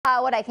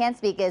What I can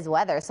speak is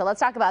weather, so let's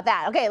talk about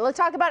that. Okay, let's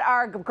talk about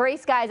our gray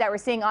skies that we're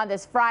seeing on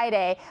this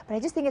Friday. But I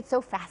just think it's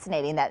so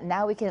fascinating that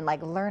now we can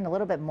learn a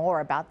little bit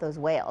more about those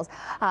whales.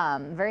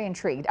 Very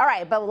intrigued. All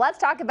right, but let's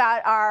talk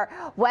about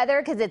our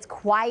weather because it's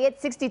quiet,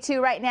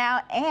 62 right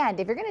now. And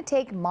if you're going to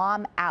take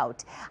mom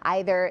out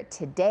either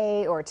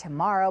today or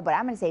tomorrow, but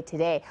I'm going to say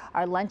today,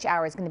 our lunch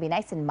hour is going to be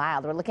nice and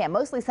mild. We're looking at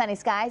mostly sunny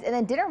skies, and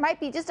then dinner might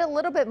be just a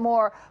little bit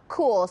more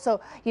cool.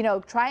 So,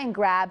 try and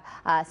grab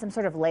some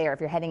sort of layer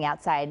if you're heading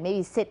outside.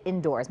 Maybe sit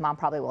indoors. Mom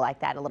probably will like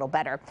that a little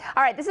better.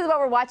 All right, this is what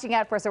we're watching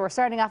out for. So we're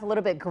starting off a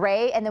little bit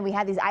gray, and then we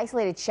have these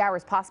isolated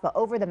showers possible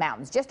over the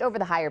mountains, just over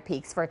the higher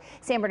peaks for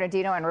San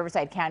Bernardino and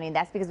Riverside County. And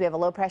that's because we have a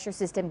low pressure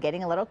system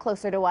getting a little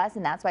closer to us,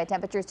 and that's why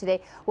temperatures today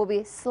will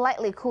be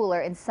slightly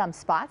cooler in some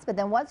spots. But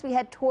then once we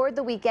head toward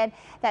the weekend,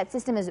 that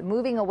system is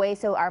moving away,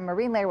 so our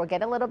marine layer will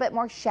get a little bit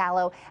more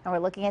shallow, and we're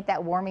looking at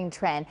that warming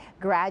trend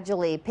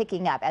gradually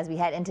picking up as we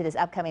head into this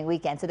upcoming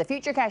weekend. So the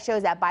Futurecast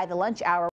shows that by the lunch hour,